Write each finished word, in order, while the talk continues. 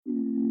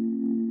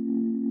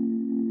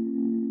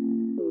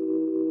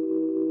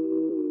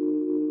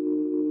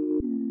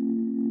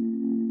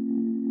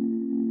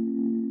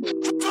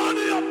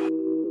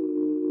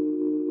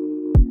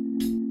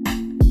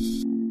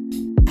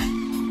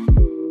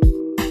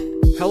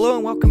Hello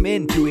and welcome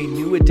in to a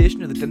new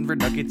edition of the Denver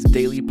Nuggets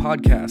Daily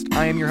Podcast.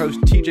 I am your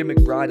host, TJ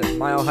McBride of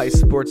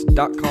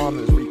MileHighSports.com.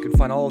 That is where you can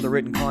find all of the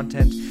written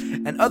content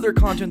and other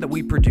content that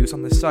we produce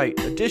on the site.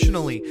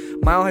 Additionally,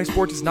 Mile High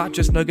Sports is not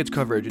just Nuggets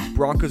coverage, it's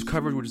Broncos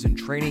coverage, which is in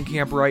training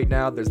camp right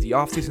now. There's the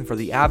offseason for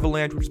the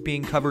Avalanche, which is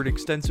being covered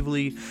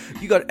extensively.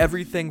 You got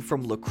everything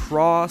from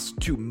lacrosse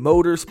to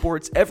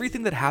motorsports.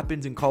 Everything that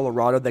happens in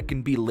Colorado that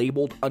can be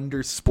labeled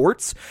under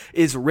sports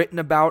is written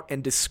about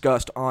and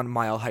discussed on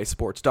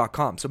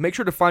MileHighSports.com. So make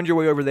sure to find your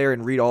way over there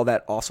and read all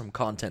that awesome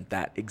content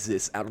that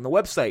exists out on the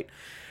website.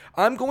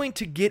 I'm going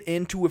to get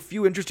into a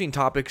few interesting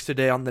topics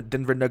today on the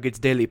Denver Nuggets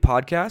Daily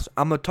Podcast.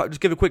 I'm going to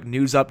just give a quick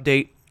news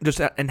update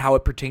and how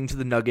it pertains to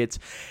the Nuggets.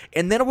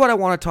 And then what I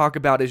want to talk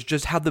about is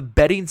just how the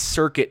betting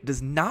circuit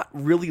does not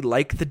really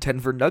like the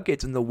Denver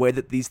Nuggets in the way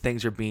that these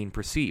things are being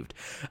perceived.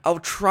 I'll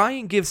try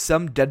and give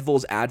some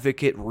devil's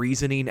advocate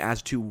reasoning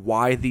as to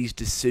why these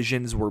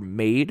decisions were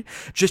made,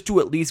 just to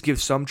at least give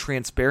some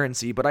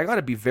transparency. But I got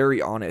to be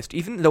very honest,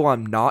 even though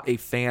I'm not a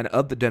fan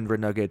of the Denver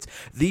Nuggets,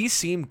 these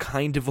seem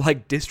kind of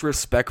like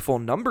disrespectful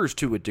numbers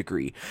to a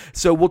degree.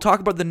 So we'll talk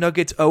about the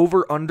Nuggets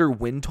over-under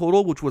win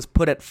total, which was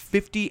put at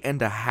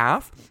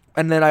 50.5.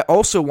 And then I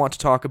also want to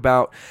talk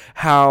about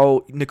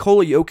how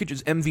Nikola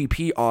Jokic's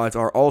MVP odds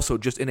are also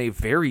just in a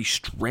very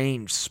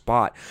strange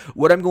spot.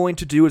 What I'm going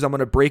to do is I'm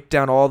going to break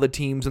down all the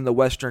teams in the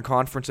Western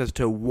Conference as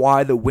to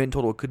why the win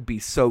total could be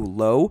so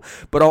low,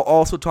 but I'll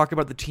also talk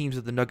about the teams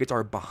that the Nuggets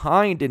are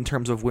behind in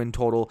terms of win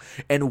total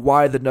and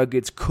why the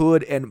Nuggets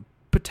could and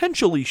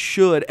potentially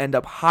should end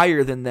up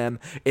higher than them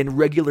in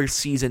regular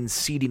season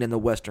seeding in the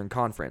Western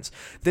Conference.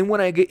 Then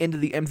when I get into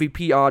the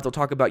MVP odds, I'll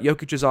talk about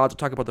Jokic's odds, I'll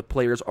talk about the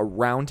players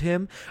around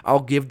him. I'll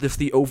give this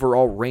the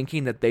overall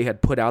ranking that they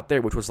had put out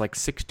there, which was like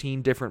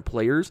 16 different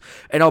players,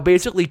 and I'll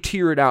basically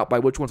tier it out by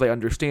which ones I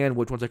understand,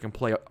 which ones I can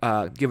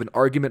give an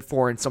argument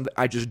for, and some that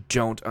I just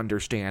don't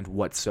understand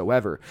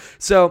whatsoever.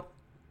 So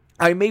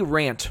I may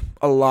rant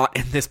a lot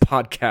in this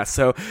podcast,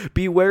 so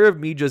beware of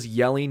me just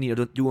yelling,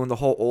 doing the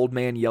whole old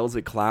man yells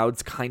at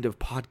clouds kind of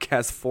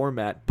podcast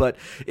format, but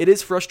it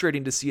is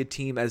frustrating to see a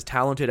team as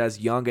talented, as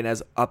young, and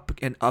as up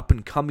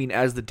and coming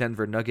as the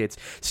Denver Nuggets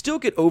still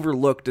get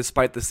overlooked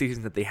despite the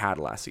season that they had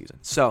last season.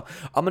 So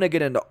I'm going to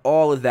get into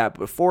all of that,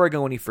 but before I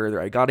go any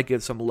further, I got to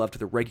give some love to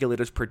the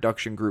Regulators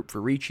production group for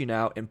reaching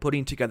out and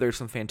putting together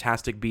some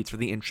fantastic beats for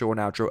the intro and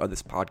outro of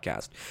this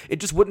podcast. It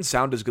just wouldn't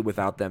sound as good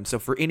without them, so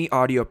for any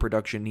audio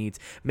production needs,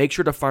 make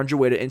sure to find your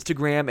way to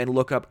Instagram and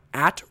look up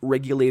at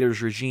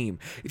Regulators Regime.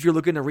 If you're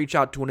looking to reach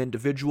out to an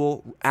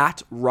individual,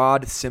 at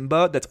Rod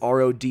Simba, that's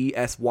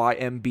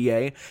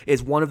RODSYMBA,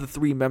 is one of the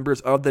three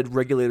members of the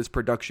Regulators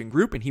production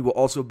group, and he will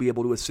also be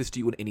able to assist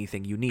you in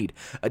anything you need.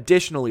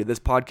 Additionally, this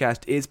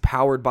podcast is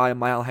powered by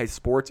Mile High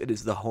Sports. It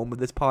is the home of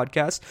this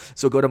podcast,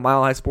 so go to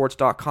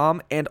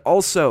milehighsports.com. And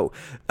also,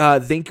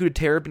 thank you to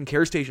Terrapin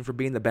Care Station for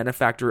being the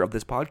benefactor of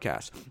this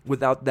podcast.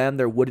 Without them,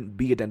 there wouldn't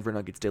be a Denver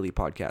Nuggets Daily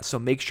Podcast. So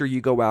make sure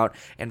you go out,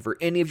 and for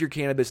any of your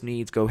cannabis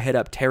needs, go head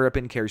up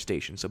Terrapin Care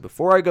Station. So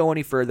before I go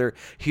any further,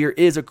 here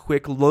is a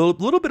quick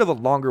little bit of a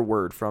longer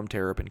word from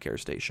Terrapin Care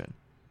Station.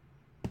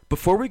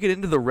 Before we get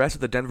into the rest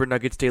of the Denver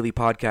Nuggets Daily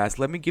Podcast,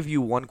 let me give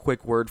you one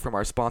quick word from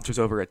our sponsors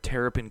over at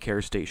Terrapin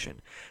Care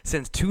Station.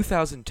 Since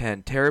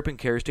 2010, Terrapin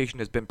Care Station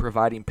has been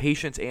providing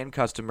patients and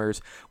customers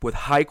with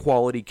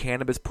high-quality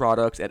cannabis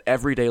products at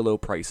everyday low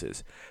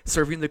prices.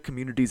 Serving the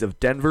communities of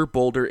Denver,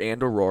 Boulder,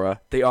 and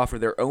Aurora, they offer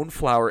their own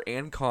flower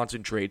and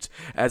concentrates,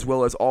 as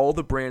well as all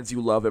the brands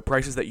you love at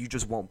prices that you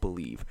just won't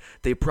believe.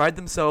 They pride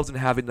themselves in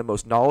having the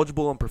most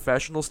knowledgeable and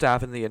professional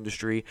staff in the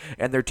industry,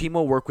 and their team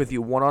will work with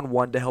you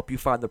one-on-one to help you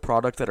find the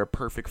products that are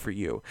perfect for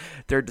you.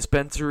 Their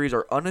dispensaries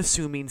are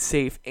unassuming,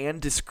 safe, and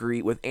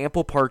discreet, with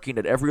ample parking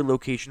at every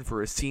location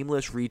for a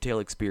seamless retail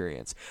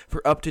experience.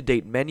 For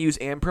up-to-date menus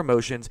and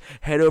promotions,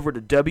 head over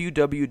to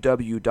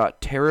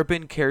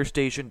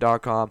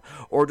www.terrapincarestation.com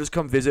or just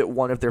come visit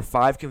one of their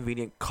 5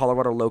 convenient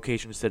Colorado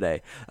locations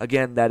today.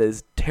 Again, that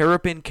is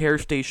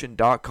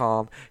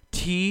terrapincarestation.com,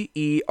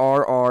 TERRAPIN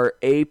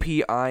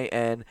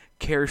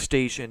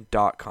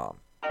carestation.com.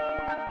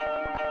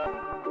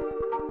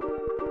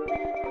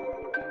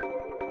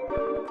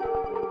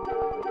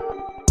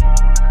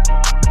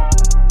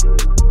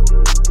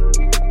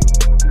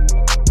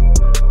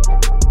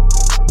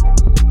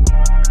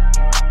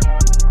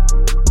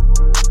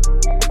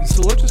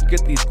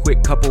 Get these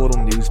quick couple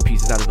little news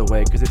pieces out of the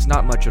way because it's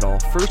not much at all.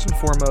 First and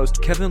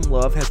foremost, Kevin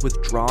Love has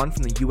withdrawn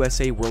from the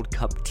USA World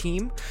Cup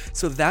team,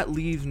 so that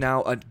leaves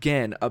now,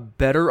 again, a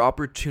better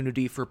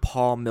opportunity for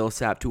Paul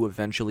Millsap to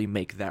eventually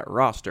make that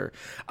roster.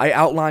 I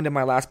outlined in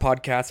my last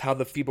podcast how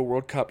the FIBA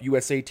World Cup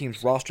USA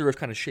team's roster is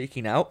kind of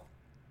shaking out,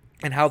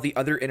 and how the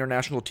other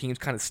international teams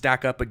kind of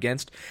stack up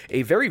against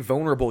a very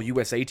vulnerable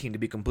USA team, to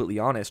be completely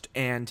honest.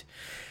 And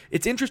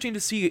it's interesting to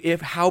see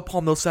how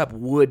Paul Millsap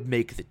would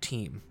make the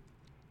team.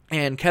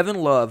 And Kevin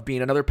Love,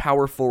 being another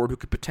power forward who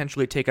could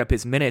potentially take up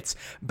his minutes,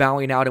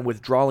 bowing out and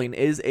withdrawing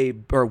is a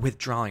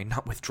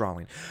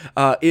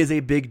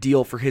big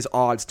deal for his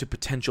odds to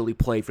potentially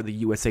play for the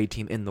USA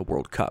team in the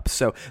World Cup.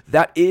 So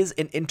that is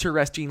an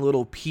interesting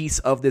little piece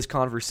of this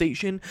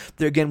conversation.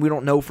 There, again, we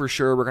don't know for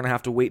sure. We're going to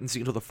have to wait and see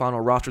until the final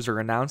rosters are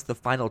announced, the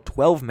final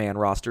 12-man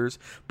rosters.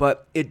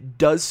 But it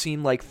does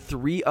seem like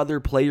 3 other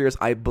players,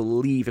 I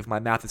believe, if my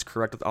math is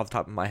correct off the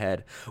top of my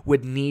head,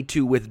 would need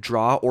to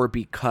withdraw or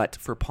be cut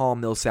for Paul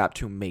Millsap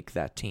to make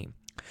that team.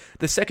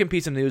 The second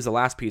piece of news, the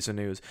last piece of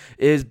news,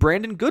 is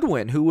Brandon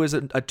Goodwin, who was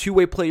a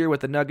two-way player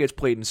with the Nuggets,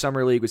 played in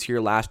Summer League, was here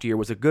last year,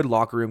 was a good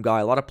locker room guy.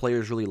 A lot of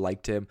players really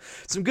liked him.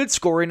 Some good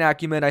scoring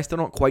acumen. I still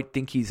don't quite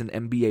think he's an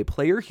NBA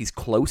player. He's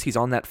close. He's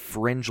on that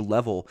fringe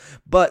level.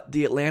 But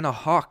the Atlanta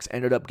Hawks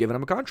ended up giving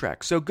him a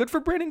contract. So good for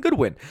Brandon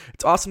Goodwin.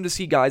 It's awesome to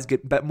see guys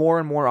get more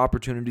and more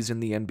opportunities in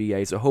the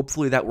NBA, so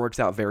hopefully that works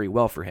out very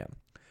well for him.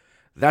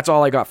 That's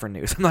all I got for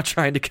news. I'm not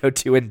trying to go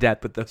too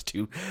in-depth with those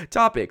 2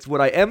 topics.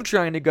 What I am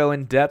trying to go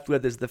in-depth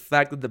with is the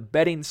fact that the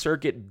betting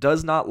circuit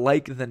does not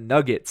like the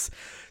Nuggets.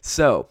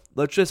 So,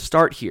 let's just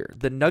start here.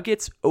 The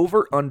Nuggets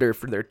over-under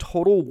for their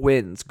total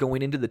wins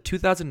going into the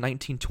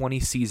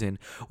 2019-20 season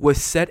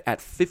was set at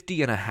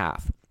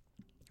 50.5.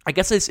 I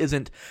guess this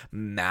isn't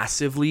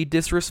massively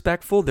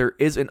disrespectful. There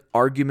is an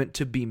argument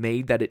to be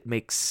made that it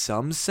makes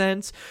some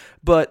sense,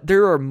 but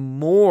there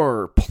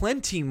are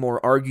plenty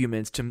more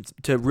arguments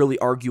to really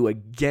argue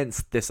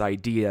against this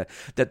idea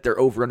that their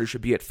over-under should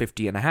be at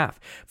 50.5.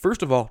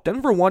 First of all,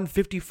 Denver won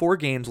 54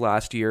 games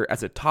last year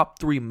as a top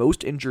 3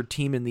 most injured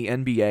team in the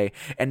NBA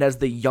and as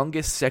the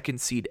youngest second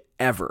seed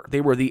ever. They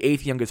were the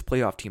 8th youngest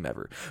playoff team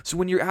ever. So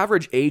when your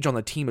average age on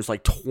the team is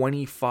like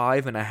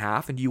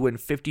 25.5 and you win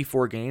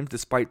 54 games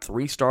despite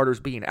 3 starters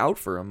being out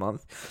for a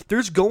month,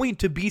 there's going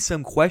to be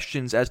some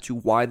questions as to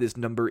why this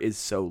number is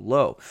so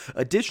low.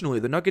 Additionally,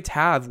 the Nuggets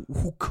have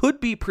who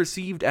could be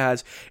perceived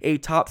as a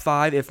top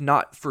 5, if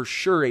not for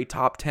sure a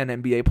top 10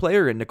 NBA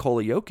player in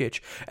Nikola Jokic,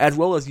 as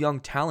well as young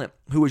talent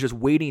who is just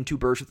waiting to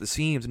burst at the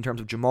seams in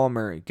terms of Jamal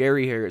Murray,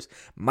 Gary Harris,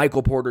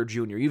 Michael Porter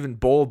Jr., even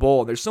Bol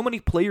Bol. There's so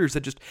many players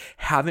that just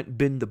haven't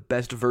been the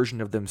best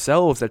version of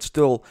themselves that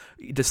still,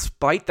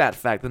 despite that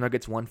fact, the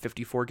Nuggets won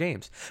 54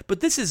 games. But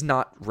this is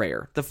not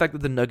rare. The fact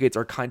that the Nuggets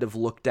are kind of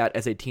looked at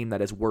as a team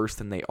that is worse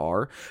than they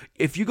are.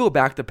 If you go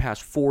back the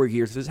past 4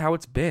 years, this is how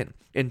it's been.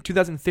 In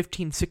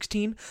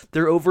 2015-16,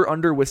 their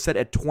over-under was set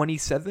at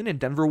 27 and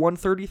Denver won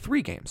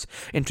 33 games.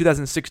 In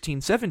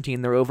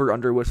 2016-17, their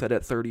over-under was set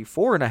at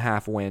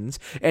 34.5 wins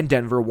and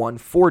Denver won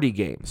 40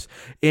 games.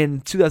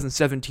 In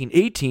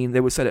 2017-18, they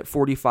was set at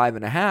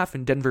 45.5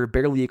 and Denver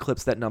barely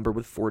eclipsed that number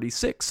with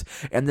 46.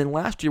 And then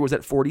last year was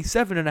at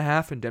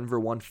 47.5 and Denver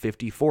won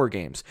 54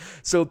 games.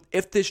 So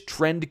if this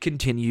trend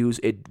continues,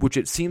 which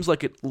it seems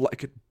like it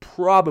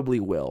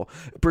probably will,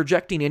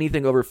 projecting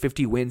anything over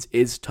 50 wins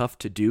is tough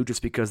to do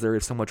just because there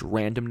is so much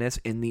randomness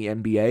in the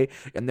NBA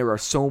and there are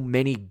so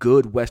many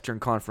good Western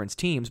Conference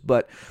teams,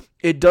 but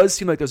it does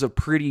seem like there's a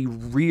pretty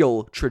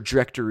real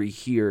trajectory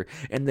here,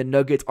 and the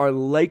Nuggets are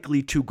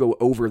likely to go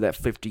over that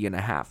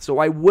 50.5. So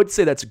I would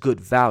say that's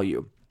good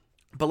value.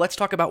 But let's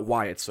talk about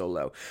why it's so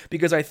low,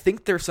 because I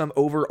think there's some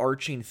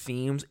overarching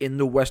themes in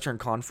the Western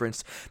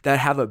Conference that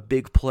have a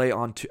big play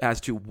on as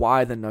to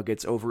why the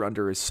Nuggets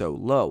over-under is so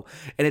low.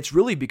 And it's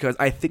really because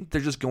I think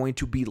there's just going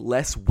to be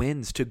less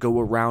wins to go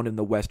around in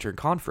the Western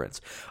Conference.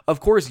 Of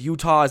course,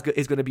 Utah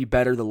is going to be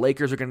better. The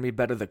Lakers are going to be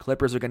better. The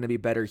Clippers are going to be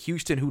better.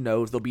 Houston, who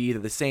knows? They'll be either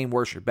the same,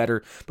 worse, or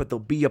better, but they'll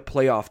be a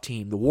playoff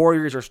team. The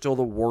Warriors are still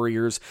the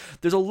Warriors.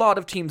 There's a lot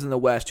of teams in the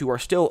West who are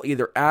still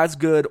either as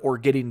good or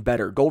getting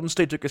better. Golden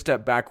State took a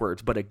step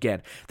backwards. But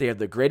again, they have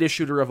the greatest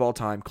shooter of all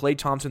time, Klay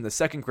Thompson, the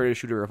second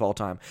greatest shooter of all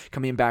time,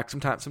 coming back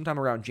sometime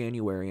around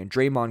January, and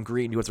Draymond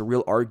Green, who has a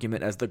real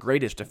argument as the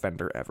greatest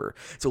defender ever.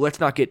 So let's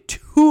not get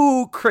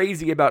too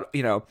crazy about,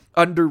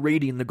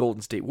 underrating the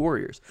Golden State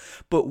Warriors.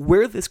 But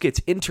where this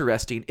gets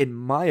interesting, in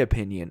my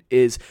opinion,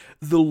 is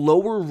the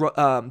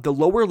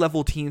lower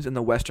level teams in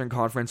the Western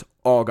Conference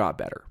all got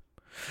better.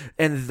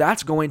 And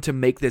that's going to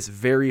make this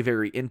very,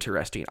 very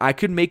interesting. I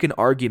could make an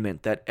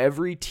argument that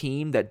every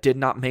team that did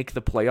not make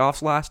the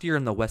playoffs last year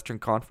in the Western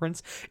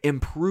Conference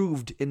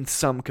improved in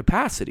some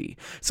capacity.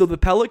 So the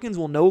Pelicans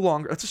will no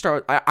longer... Let's just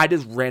start... I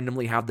just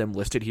randomly have them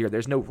listed here.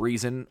 There's no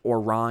reason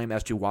or rhyme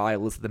as to why I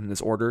listed them in this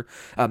order.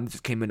 It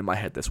just came into my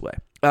head this way.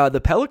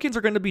 The Pelicans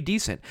are going to be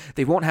decent.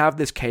 They won't have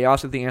this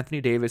chaos of the Anthony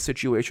Davis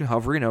situation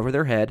hovering over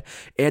their head,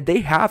 and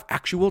they have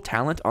actual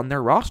talent on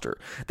their roster.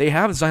 They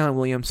have Zion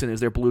Williamson as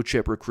their blue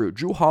chip recruit.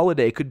 Jrue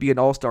Holiday could be an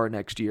all-star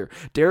next year.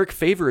 Derek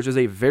Favors is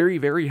a very,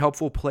 very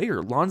helpful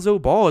player. Lonzo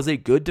Ball is a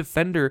good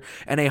defender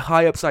and a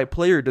high upside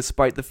player,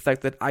 despite the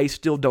fact that I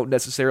still don't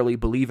necessarily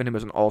believe in him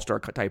as an all-star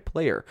type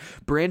player.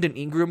 Brandon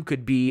Ingram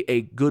could be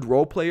a good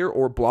role player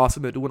or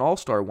blossom into an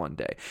all-star one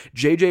day.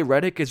 JJ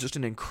Redick is just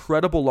an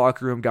incredible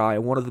locker room guy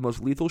and one of the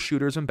most lethal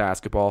shooters in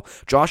basketball.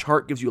 Josh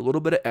Hart gives you a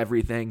little bit of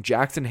everything.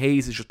 Jackson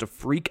Hayes is just a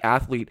freak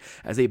athlete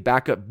as a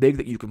backup big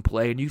that you can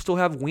play, and you still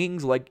have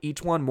wings like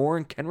E'Twaun Moore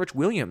and Kenrich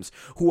Williams,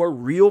 who are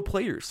real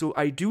players. So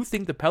I do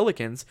think the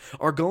Pelicans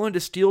are going to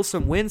steal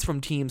some wins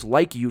from teams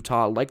like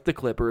Utah, like the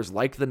Clippers,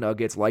 like the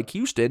Nuggets, like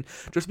Houston,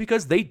 just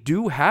because they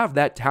do have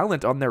that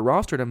talent on their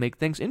roster to make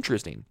things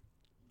interesting.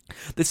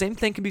 The same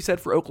thing can be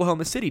said for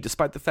Oklahoma City,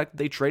 despite the fact that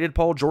they traded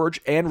Paul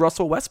George and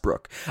Russell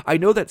Westbrook. I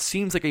know that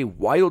seems like a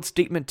wild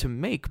statement to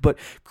make, but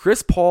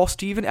Chris Paul,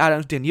 Steven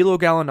Adams, Danilo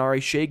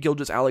Gallinari, Shai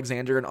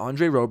Gilgeous-Alexander, and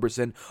Andre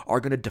Roberson are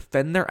going to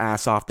defend their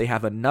ass off. They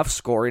have enough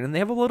scoring, and they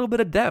have a little bit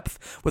of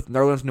depth with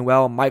Nerlens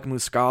Noel, Mike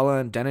Muscala,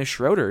 and Dennis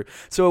Schroeder.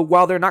 So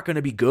while they're not going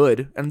to be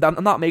good, and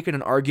I'm not making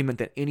an argument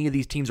that any of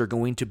these teams are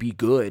going to be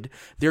good,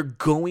 they're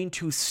going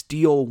to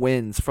steal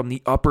wins from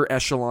the upper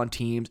echelon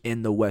teams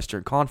in the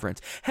Western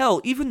Conference.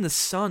 Hell, even the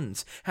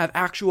Suns have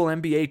actual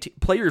NBA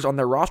players on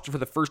their roster for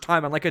the first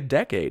time in like a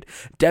decade.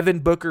 Devin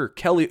Booker,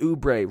 Kelly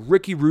Oubre,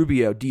 Ricky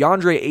Rubio,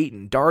 DeAndre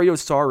Ayton, Dario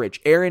Saric,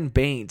 Aaron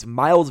Baines,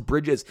 Miles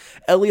Bridges,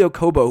 Elio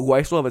Kobo, who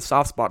I still have a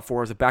soft spot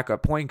for as a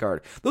backup point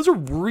guard. Those are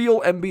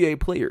real NBA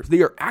players.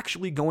 They are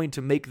actually going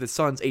to make the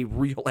Suns a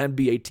real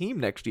NBA team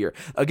next year.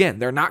 Again,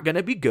 they're not going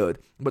to be good,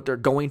 but they're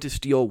going to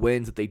steal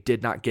wins that they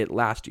did not get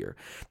last year.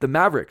 The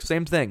Mavericks,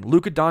 same thing.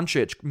 Luka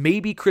Doncic,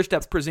 maybe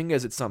Kristaps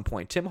Porzingis at some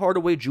point, Tim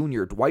Hardaway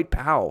Jr., Dwight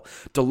Powell,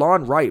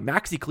 DeLon Wright,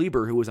 Maxi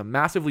Kleber, who was a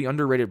massively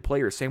underrated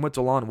player, same with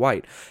DeLon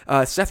White,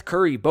 Seth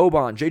Curry,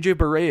 Boban, JJ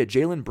Barea,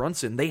 Jalen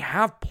Brunson. They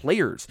have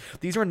players.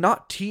 These are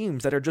not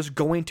teams that are just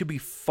going to be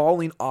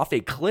falling off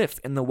a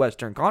cliff in the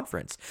Western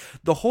Conference.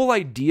 The whole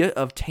idea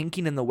of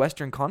tanking in the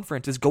Western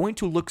Conference is going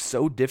to look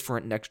so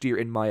different next year,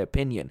 in my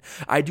opinion.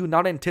 I do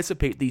not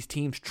anticipate these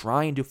teams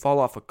trying to fall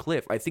off a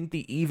cliff. I think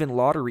the even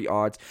lottery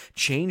odds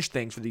change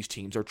things for these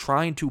teams. They're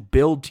trying to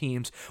build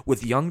teams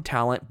with young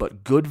talent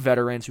but good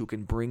veterans who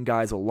can bring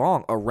guys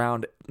along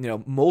around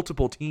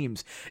multiple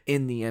teams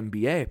in the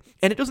NBA.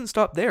 And it doesn't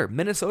stop there.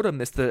 Minnesota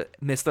missed the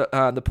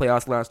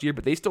playoffs last year,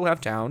 but they still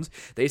have Towns.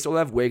 They still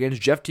have Wiggins.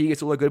 Jeff Teague is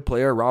still a good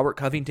player. Robert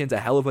Covington's a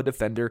hell of a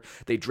defender.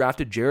 They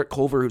drafted Jarrett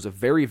Culver, who's a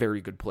very,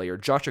 very good player.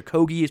 Josh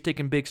Okogie is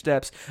taking big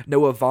steps.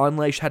 Noah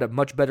Vonleh had a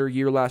much better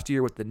year last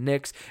year with the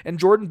Knicks. And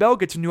Jordan Bell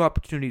gets a new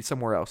opportunity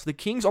somewhere else. The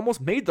Kings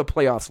almost made the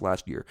playoffs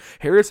last year.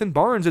 Harrison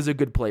Barnes is a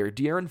good player.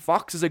 De'Aaron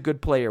Fox is a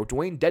good player.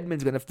 Dwayne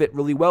Dedmon's going to fit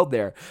really well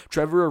there.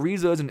 Trevor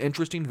Ariza is an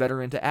interesting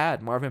veteran to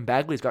add. Marvin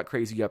Bagley's got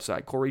crazy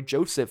upside. Corey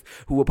Joseph,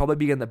 who will probably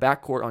be in the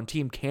backcourt on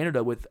Team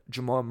Canada with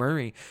Jamal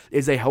Murray,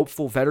 is a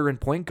helpful veteran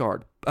point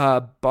guard.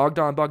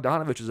 Bogdan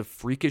Bogdanovic is a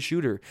freakish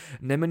shooter.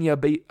 Nemanja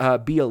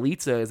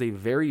Bjelica is a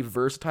very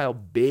versatile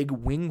big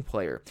wing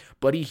player.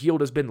 Buddy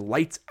Hield has been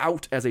lights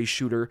out as a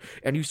shooter,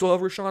 and you still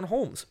have Richaun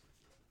Holmes.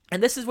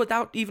 And this is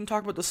without even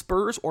talking about the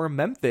Spurs or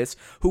Memphis,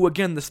 who,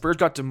 again, the Spurs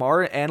got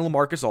DeMar and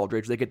LaMarcus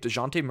Aldridge. They get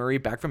DeJounte Murray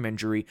back from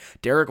injury.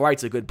 Derek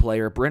White's a good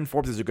player. Bryn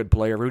Forbes is a good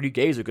player. Rudy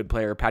Gay is a good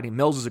player. Patty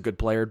Mills is a good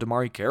player.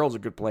 Damari Carroll's a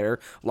good player.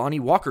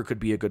 Lonnie Walker could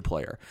be a good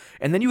player.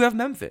 And then you have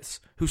Memphis,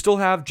 who still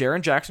have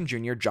Jaren Jackson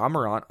Jr., John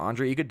Morant,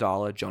 Andre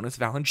Iguodala, Jonas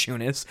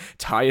Valanciunas,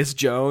 Tyus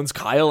Jones,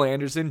 Kyle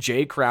Anderson,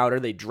 Jay Crowder.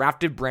 They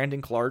drafted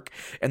Brandon Clark,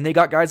 and they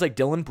got guys like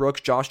Dylan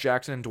Brooks, Josh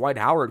Jackson, and Dwight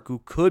Howard,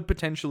 who could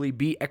potentially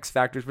be X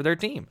factors for their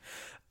team.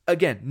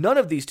 Again, none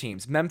of these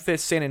teams,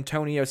 Memphis, San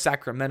Antonio,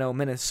 Sacramento,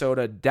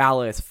 Minnesota,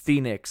 Dallas,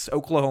 Phoenix,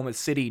 Oklahoma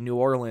City, New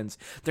Orleans,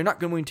 they're not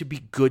going to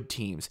be good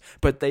teams,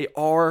 but they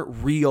are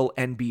real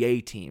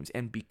NBA teams.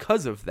 And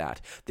because of that,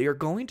 they are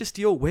going to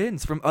steal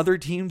wins from other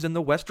teams in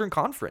the Western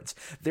Conference.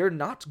 They're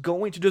not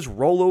going to just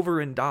roll over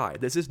and die.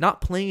 This is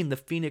not playing the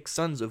Phoenix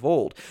Suns of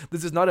old.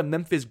 This is not a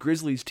Memphis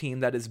Grizzlies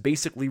team that is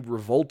basically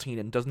revolting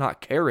and does not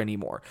care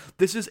anymore.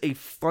 This is a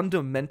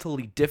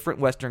fundamentally different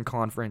Western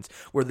Conference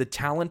where the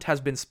talent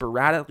has been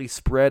sporadically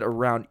spread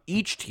around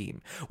each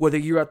team. Whether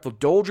you're at the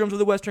doldrums of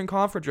the Western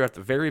Conference or at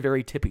the very,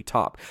 very tippy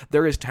top,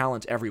 there is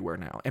talent everywhere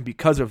now. And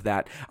because of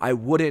that, I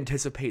would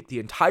anticipate the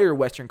entire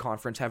Western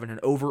Conference having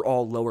an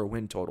overall lower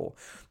win total.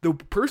 The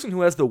person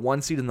who has the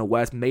 1 seed in the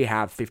West may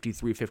have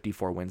 53,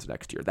 54 wins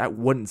next year. That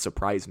wouldn't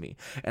surprise me.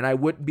 And I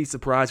wouldn't be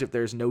surprised if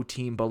there's no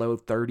team below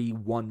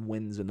 31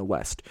 wins in the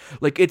West.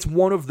 Like, it's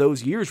one of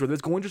those years where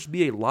there's going to just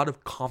be a lot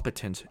of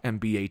competent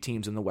NBA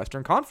teams in the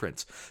Western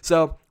Conference.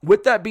 So,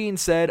 with that being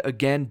said,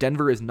 again,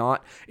 Denver is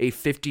not a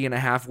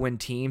 50.5 win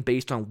team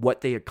based on what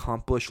they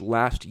accomplished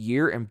last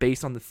year and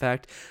based on the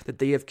fact that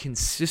they have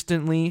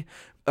consistently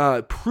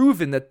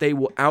proven that they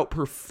will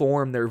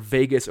outperform their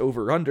Vegas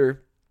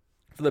over-under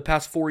for the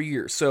past 4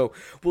 years. So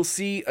we'll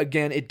see.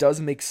 Again, it does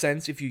make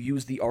sense if you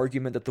use the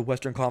argument that the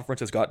Western Conference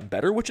has gotten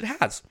better, which it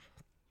has.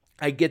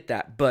 I get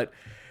that, but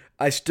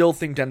I still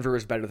think Denver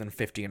is better than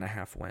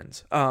 50.5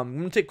 wins. I'm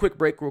going to take a quick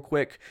break real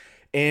quick,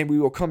 and we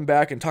will come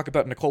back and talk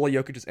about Nikola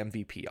Jokic's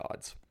MVP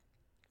odds.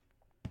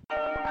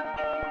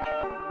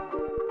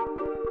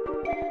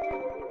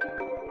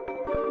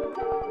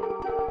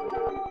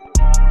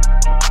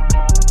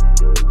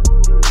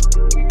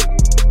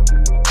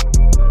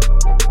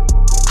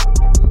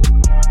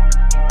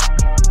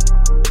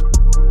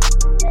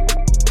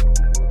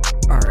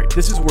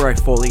 This is where I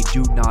fully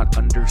do not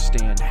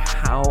understand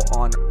how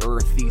on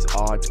earth these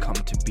odds come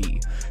to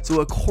be.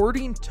 So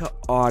according to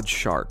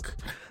OddsShark,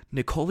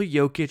 Nikola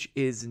Jokic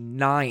is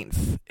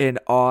 9th in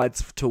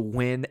odds to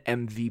win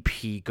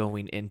MVP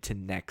going into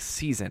next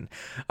season.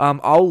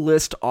 I'll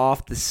list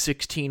off the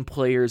 16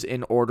 players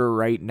in order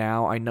right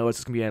now. I know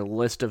it's going to be a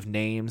list of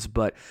names,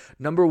 but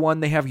number 1,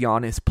 they have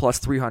Giannis plus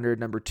 300.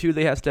 Number 2,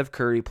 they have Steph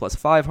Curry plus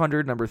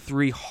 500. Number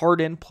 3,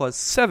 Harden plus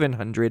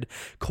 700.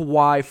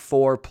 Kawhi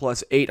 4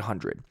 plus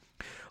 800.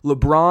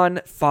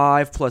 LeBron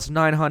 5 plus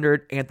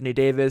 900, Anthony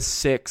Davis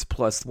 6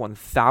 plus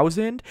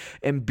 1,000,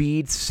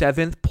 Embiid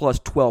 7th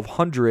plus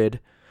 1,200,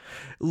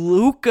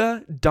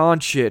 Luka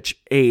Doncic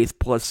 8th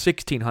plus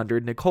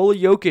 1,600, Nikola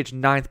Jokic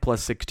 9th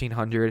plus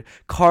 1,600,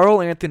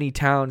 Karl Anthony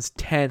Towns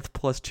 10th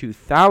plus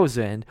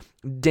 2,000,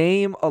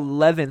 Dame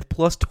 11th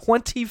plus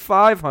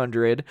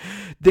 2,500.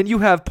 Then you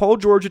have Paul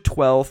George at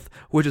 12th,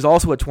 which is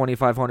also at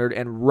 2,500,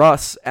 and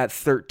Russ at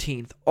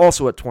 13th,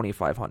 also at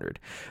 2,500.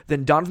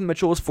 Then Donovan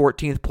Mitchell is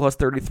 14th plus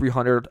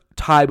 3,300,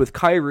 tied with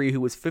Kyrie,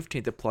 who was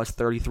 15th at plus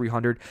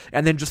 3,300.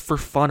 And then just for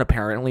fun,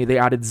 apparently, they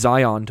added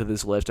Zion to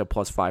this list at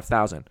plus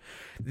 5,000.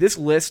 This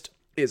list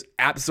is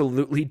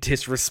absolutely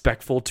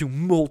disrespectful to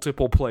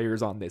multiple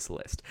players on this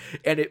list.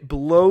 And it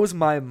blows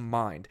my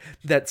mind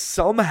that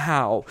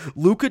somehow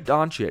Luka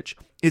Doncic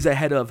is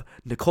ahead of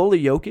Nikola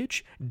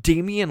Jokic,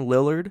 Damian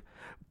Lillard,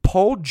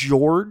 Paul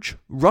George,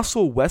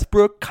 Russell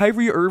Westbrook,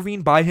 Kyrie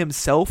Irving by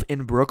himself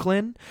in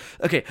Brooklyn.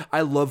 Okay, I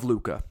love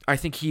Luka. I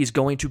think he's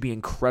going to be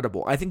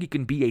incredible. I think he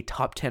can be a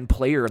top 10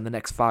 player in the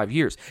next 5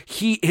 years.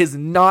 He is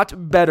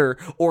not better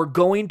or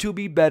going to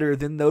be better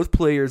than those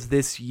players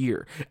this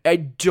year. I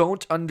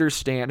don't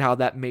understand how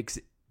that makes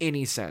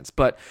any sense.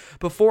 But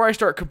before I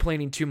start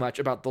complaining too much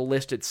about the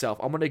list itself,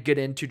 I'm going to get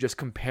into just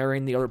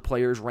comparing the other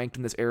players ranked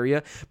in this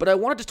area. But I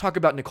wanted to talk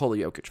about Nikola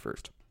Jokic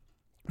first,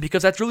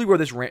 because that's really where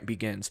this rant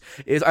begins.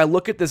 Is I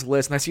look at this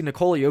list and I see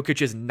Nikola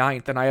Jokic is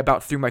 9th, and I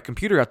about threw my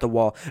computer at the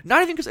wall.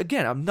 Not even because,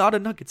 again, I'm not a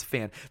Nuggets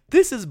fan.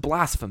 This is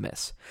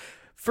blasphemous.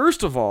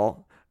 First of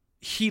all,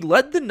 he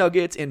led the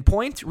Nuggets in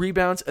points,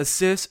 rebounds,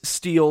 assists,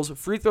 steals,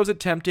 free throws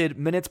attempted,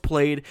 minutes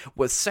played,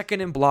 was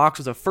second in blocks,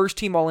 was a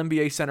first-team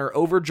All-NBA center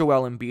over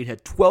Joel Embiid,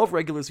 had 12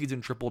 regular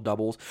season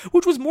triple-doubles,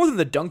 which was more than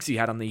the dunks he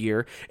had on the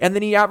year, and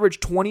then he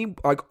averaged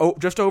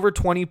just over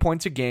 20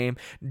 points a game,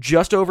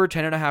 just over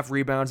 10.5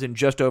 rebounds, and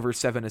just over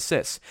 7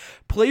 assists.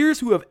 Players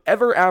who have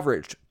ever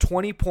averaged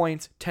 20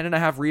 points,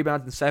 10.5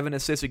 rebounds, and 7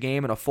 assists a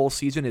game in a full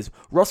season is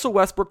Russell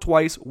Westbrook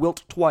twice,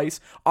 Wilt twice,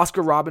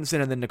 Oscar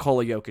Robertson, and then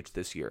Nikola Jokic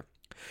this year.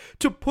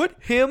 To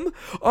put him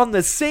on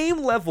the same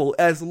level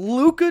as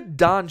Luka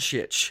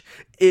Doncic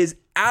is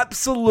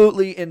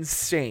absolutely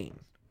insane.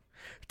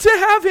 To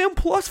have him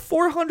plus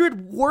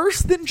 400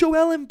 worse than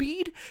Joel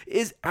Embiid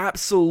is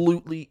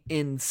absolutely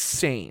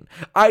insane.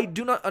 I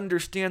do not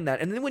understand that.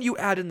 And then when you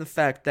add in the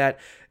fact that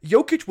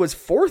Jokic was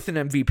 4th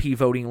in MVP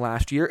voting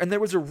last year, and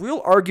there was a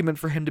real argument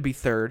for him to be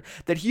 3rd,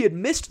 that he had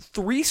missed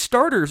 3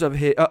 starters of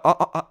his,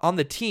 on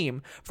the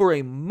team for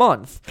a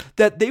month,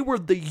 that they were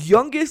the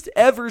youngest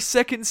ever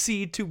second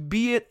seed to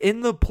be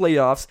in the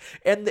playoffs,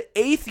 and the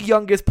 8th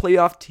youngest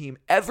playoff team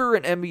ever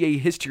in NBA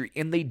history,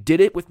 and they did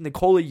it with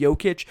Nikola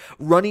Jokic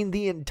running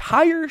the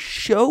entire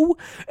show,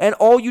 and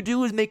all you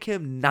do is make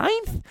him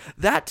 9th?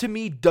 That to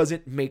me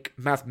doesn't make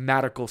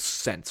mathematical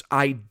sense.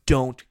 I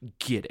don't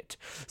get it.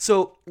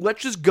 So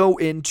let's just go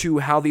into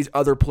how these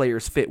other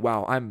players fit.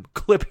 Wow, I'm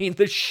clipping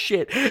the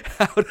shit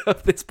out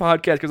of this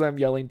podcast because I'm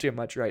yelling too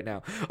much right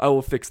now. I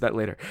will fix that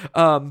later.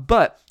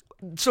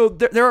 So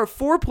there are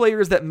 4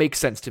 players that make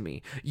sense to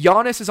me.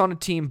 Giannis is on a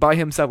team by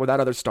himself without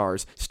other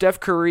stars. Steph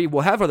Curry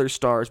will have other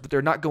stars, but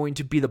they're not going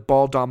to be the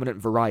ball-dominant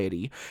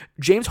variety.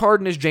 James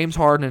Harden is James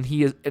Harden, and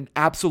he is an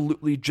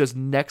absolutely just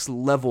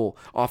next-level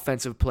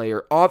offensive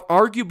player.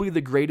 Arguably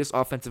the greatest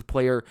offensive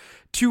player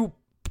to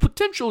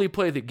potentially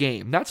play the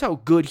game. That's how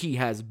good he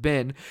has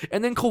been.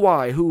 And then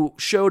Kawhi, who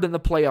showed in the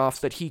playoffs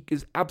that he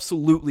is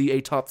absolutely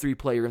a top 3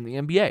 player in the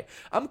NBA.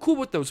 I'm cool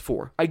with those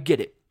 4. I get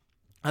it.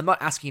 I'm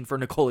not asking for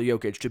Nikola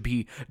Jokic to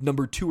be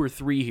number 2 or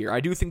 3 here. I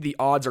do think the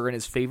odds are in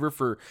his favor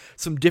for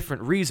some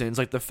different reasons,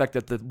 like the fact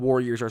that the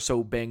Warriors are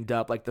so banged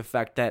up, like the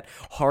fact that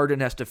Harden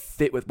has to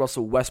fit with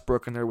Russell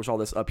Westbrook, and there was all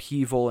this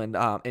upheaval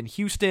in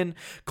Houston.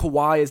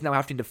 Kawhi is now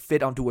having to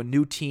fit onto a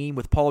new team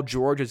with Paul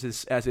George as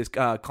his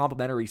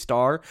complimentary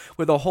star,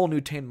 with a whole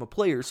new tandem of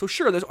players. So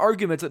sure, there's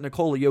arguments that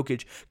Nikola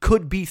Jokic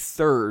could be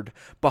 3rd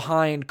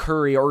behind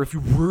Curry, or if you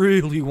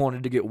really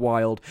wanted to get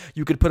wild,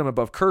 you could put him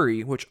above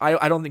Curry, which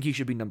I don't think he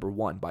should be number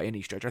 1 by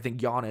any stretch. I think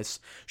Giannis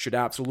should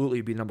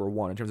absolutely be number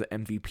 1 in terms of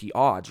MVP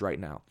odds right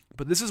now.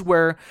 But this is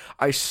where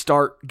I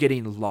start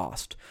getting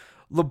lost.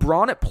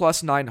 LeBron at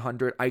plus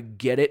 900, I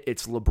get it.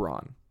 It's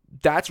LeBron.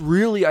 That's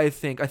really, I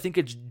think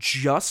it's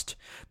just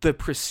the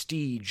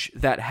prestige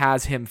that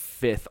has him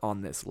 5th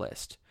on this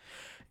list.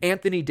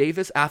 Anthony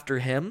Davis after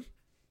him.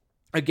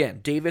 Again,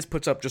 Davis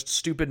puts up just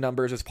stupid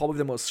numbers. Is probably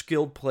the most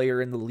skilled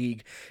player in the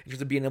league in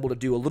terms of being able to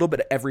do a little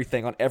bit of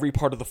everything on every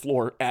part of the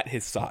floor at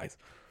his size.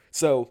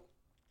 So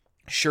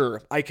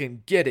sure, I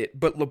can get it,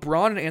 but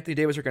LeBron and Anthony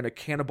Davis are going to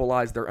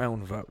cannibalize their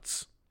own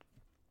votes.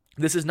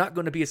 This is not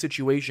going to be a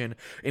situation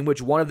in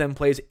which one of them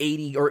plays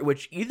 80 or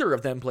which either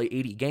of them play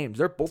 80 games.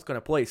 They're both going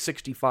to play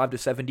 65 to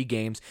 70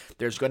 games.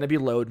 There's going to be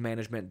load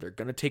management. They're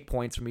going to take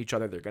points from each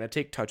other. They're going to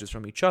take touches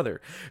from each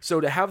other.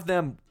 So to have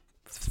them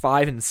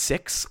 5 and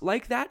 6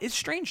 like that is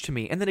strange to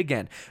me. And then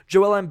again,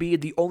 Joel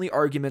Embiid, the only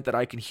argument that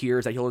I can hear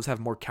is that he'll just have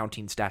more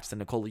counting stats than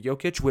Nikola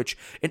Jokic, which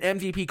in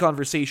MVP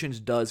conversations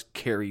does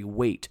carry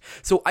weight.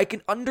 So I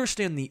can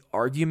understand the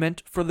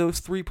argument for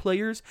those three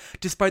players,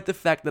 despite the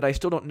fact that I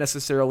still don't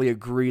necessarily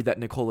agree that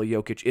Nikola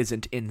Jokic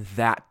isn't in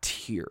that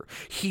tier.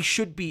 He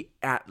should be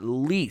at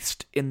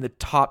least in the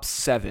top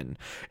 7.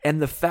 And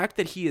the fact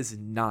that he is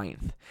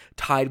 9th,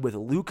 tied with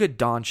Luka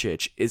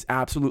Doncic, is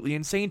absolutely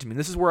insane to me. And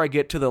this is where I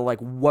get to the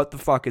what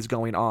the fuck is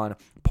going on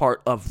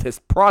part of this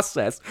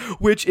process,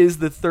 which is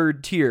the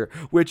third tier,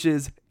 which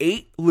is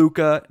 8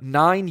 Luka,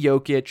 9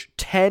 Jokic,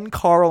 10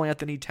 Karl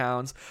Anthony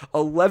Towns,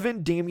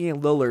 11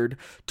 Damian Lillard,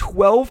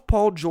 12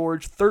 Paul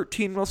George,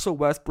 13 Russell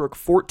Westbrook,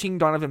 14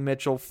 Donovan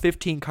Mitchell,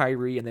 15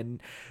 Kyrie, and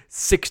then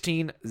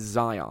 16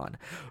 Zion.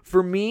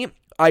 For me,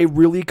 I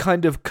really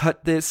kind of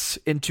cut this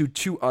into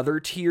 2 other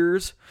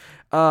tiers.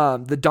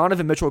 The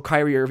Donovan Mitchell,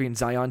 Kyrie Irving,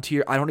 Zion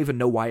tier, I don't even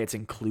know why it's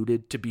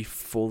included, to be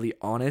fully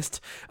honest.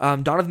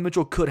 Donovan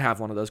Mitchell could have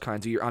one of those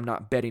kinds of year. I'm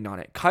not betting on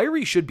it.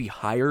 Kyrie should be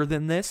higher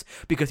than this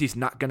because he's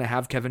not going to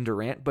have Kevin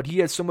Durant, but he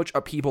has so much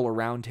upheaval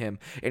around him,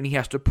 and he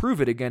has to prove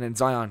it again, and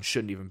Zion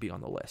shouldn't even be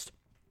on the list.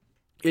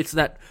 It's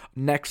that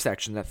next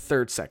section, that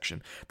third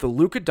section. The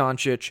Luka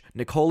Doncic,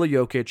 Nikola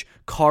Jokic,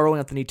 Karl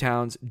Anthony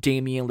Towns,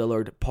 Damian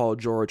Lillard, Paul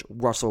George,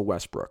 Russell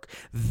Westbrook.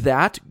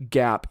 That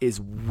gap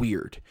is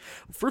weird.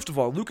 First of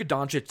all, Luka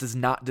Doncic does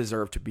not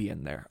deserve to be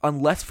in there,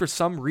 unless for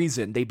some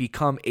reason they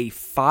become a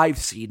 5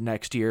 seed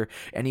next year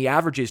and he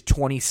averages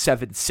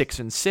 27, 6,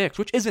 and 6,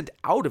 which isn't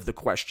out of the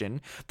question.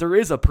 There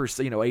is a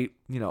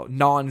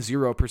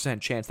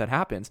non-0% chance that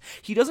happens.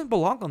 He doesn't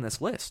belong on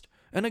this list.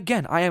 And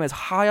again, I am as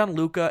high on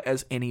Luka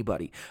as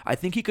anybody. I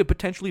think he could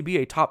potentially be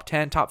a top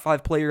 10, top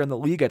 5 player in the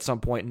league at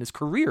some point in his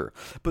career.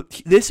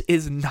 But this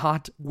is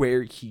not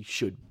where he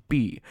should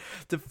be.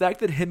 The fact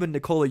that him and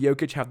Nikola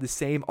Jokic have the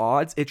same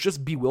odds, it's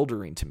just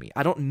bewildering to me.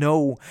 I don't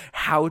know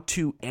how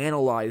to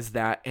analyze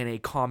that in a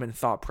common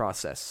thought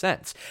process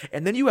sense.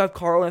 And then you have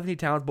Karl Anthony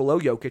Towns below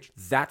Jokic.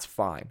 That's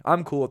fine.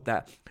 I'm cool with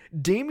that.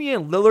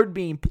 Damian Lillard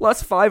being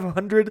plus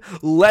 500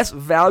 less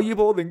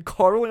valuable than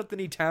Karl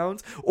Anthony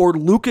Towns or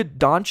Luka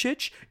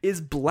Doncic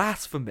is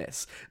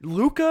blasphemous.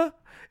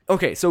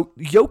 Okay, so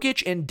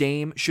Jokic and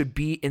Dame should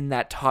be in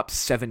that top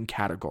 7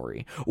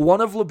 category. One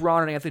of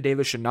LeBron and Anthony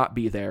Davis should not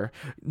be there.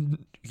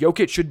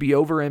 Jokic should be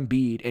over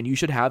Embiid, and you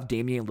should have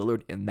Damian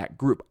Lillard in that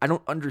group. I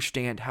don't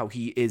understand how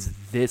he is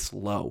this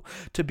low.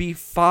 To be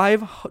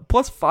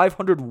plus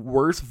 500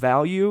 worse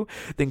value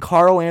than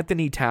Karl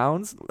Anthony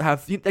Towns,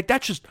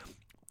 that's just...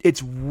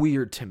 It's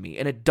weird to me,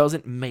 and it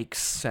doesn't make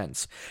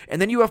sense.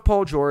 And then you have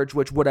Paul George,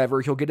 which,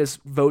 whatever, he'll get his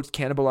votes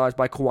cannibalized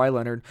by Kawhi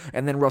Leonard,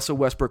 and then Russell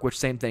Westbrook, which,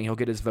 same thing, he'll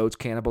get his votes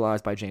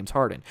cannibalized by James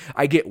Harden.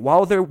 I get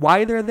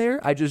why they're there,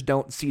 I just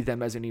don't see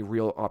them as any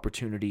real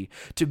opportunity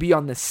to be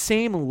on the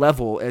same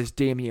level as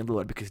Damian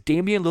Lillard, because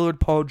Damian Lillard,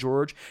 Paul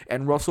George,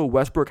 and Russell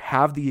Westbrook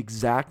have the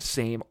exact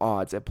same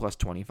odds at plus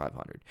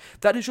 2,500.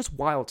 That is just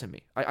wild to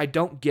me. I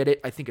don't get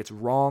it. I think it's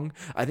wrong.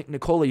 I think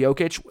Nikola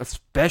Jokic,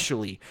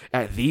 especially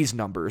at these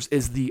numbers,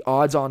 is the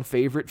odds-on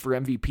favorite for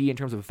MVP in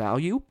terms of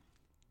value.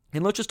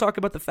 And let's just talk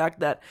about the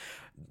fact that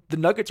the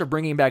Nuggets are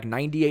bringing back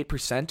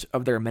 98%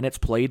 of their minutes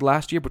played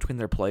last year between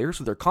their players,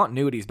 so their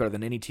continuity is better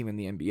than any team in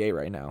the NBA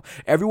right now.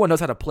 Everyone knows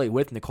how to play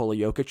with Nikola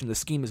Jokic, and the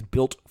scheme is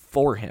built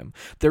for him.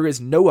 There is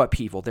no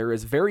upheaval. There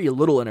is very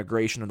little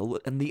integration,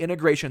 and the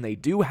integration they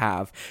do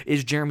have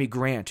is Jeremy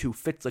Grant, who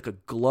fits like a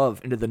glove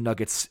into the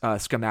Nuggets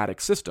schematic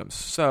systems.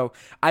 So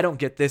I don't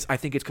get this. I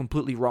think it's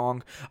completely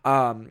wrong.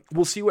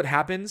 We'll see what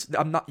happens.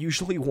 I'm not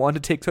usually one to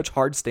take such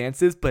hard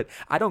stances, but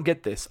I don't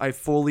get this. I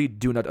fully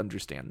do not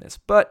understand this.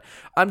 But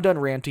I'm done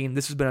ranting.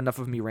 This has been enough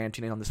of me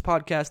ranting on this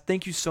podcast.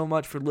 Thank you so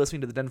much for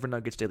listening to the Denver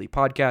Nuggets Daily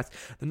Podcast.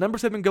 The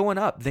numbers have been going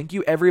up. Thank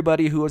you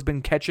everybody who has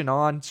been catching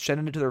on,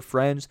 sending it to their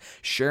friends,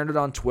 sharing it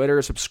on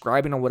Twitter,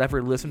 subscribing on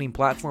whatever listening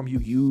platform you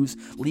use,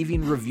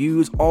 leaving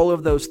reviews, all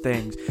of those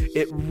things.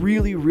 It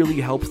really, really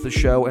helps the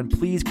show, and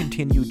please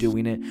continue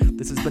doing it.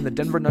 This has been the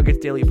Denver Nuggets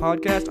Daily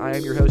Podcast. I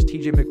am your host,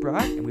 TJ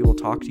McBride, and we will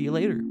talk to you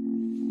later.